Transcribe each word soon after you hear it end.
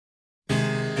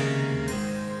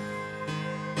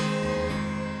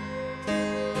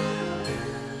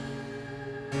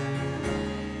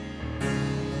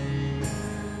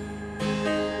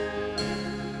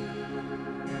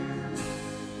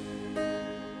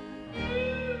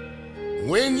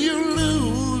When you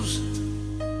lose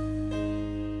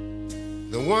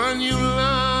the one you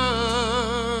love,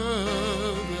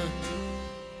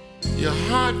 your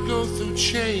heart goes through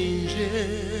changes,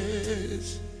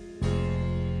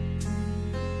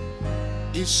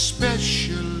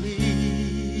 especially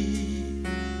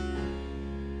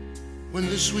when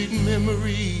the sweet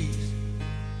memories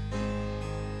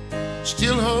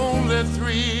still hold their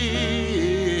thrill.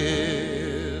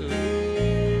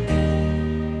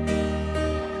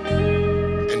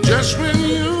 Just when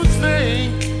you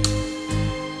think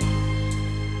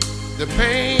the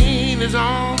pain is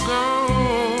all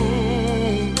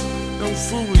gone, don't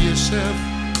fool yourself,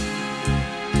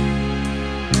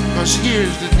 'cause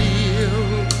here's the deal.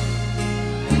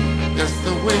 That's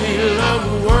the way love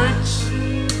works.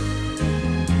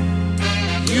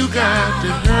 You got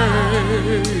to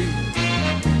hurt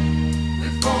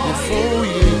before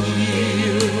you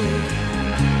heal.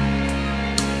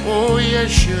 Oh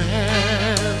yes you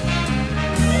have.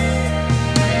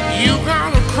 You're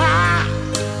gonna cry,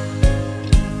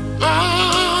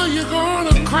 oh, you're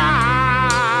gonna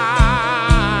cry,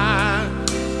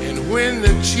 and when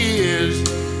the tears,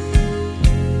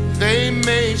 they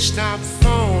may stop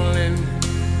falling,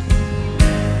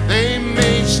 they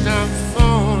may stop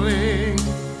falling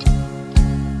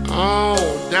all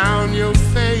down your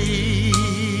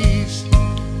face,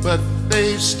 but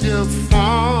they still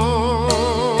fall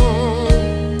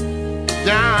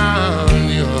down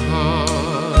your heart.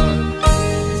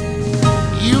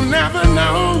 You never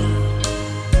know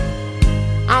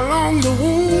how long the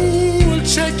wound will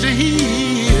take to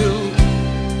heal.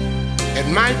 It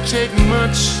might take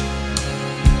months,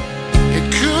 it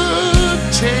could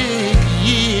take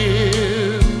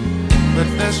years, but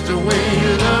that's the way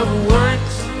love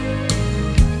works.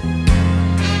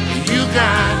 You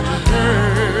got to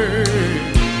hurt,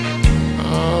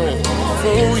 oh,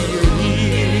 before you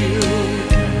heal.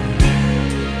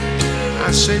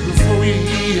 I say before you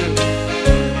heal.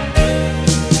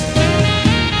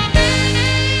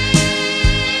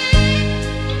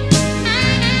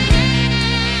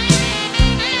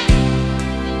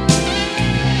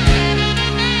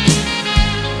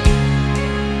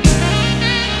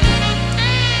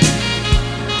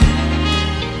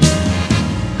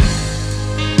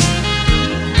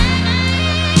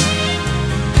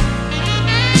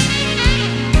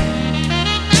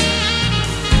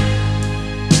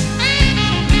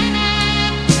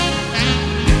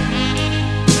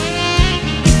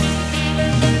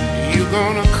 You're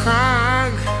gonna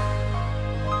cry,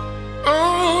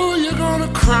 oh, you're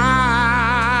gonna cry,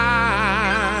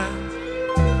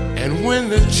 and when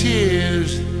the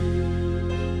tears,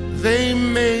 they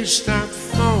may stop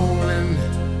falling,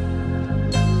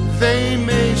 they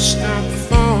may stop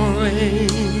falling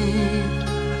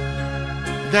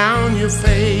down your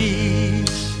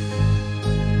face,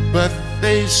 but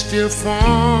they still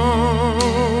fall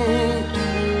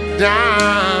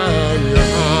down your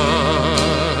heart.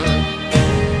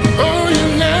 Oh, you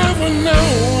never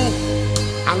know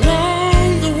how long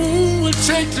the wound will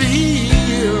take to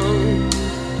heal.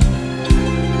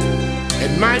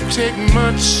 It might take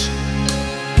months,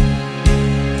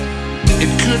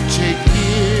 it could take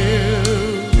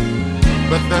years,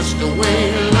 but that's the way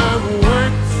love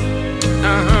works.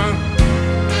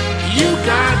 You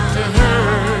got to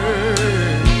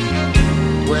hurt,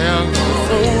 well,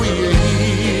 before you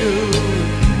heal.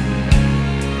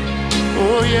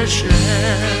 Oh yes you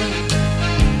have.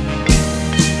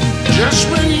 Just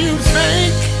when you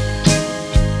think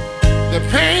the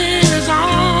pain is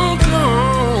all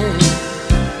gone,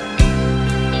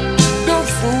 don't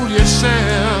fool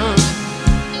yourself,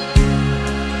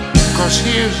 'cause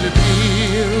here's the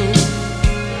deal,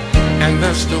 and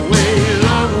that's the way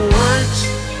love works.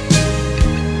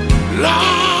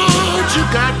 Lord, you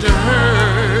got to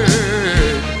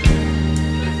hurt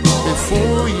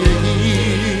before you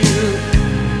heal.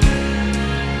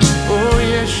 Oh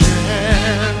yes you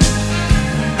have.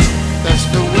 That's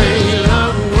the way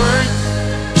love works.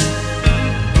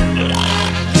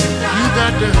 You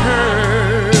got to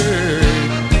hurt,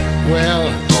 well,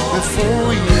 before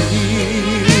you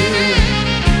heal.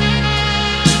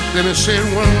 Let me say it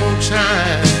one more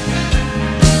time.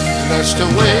 That's the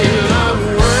way love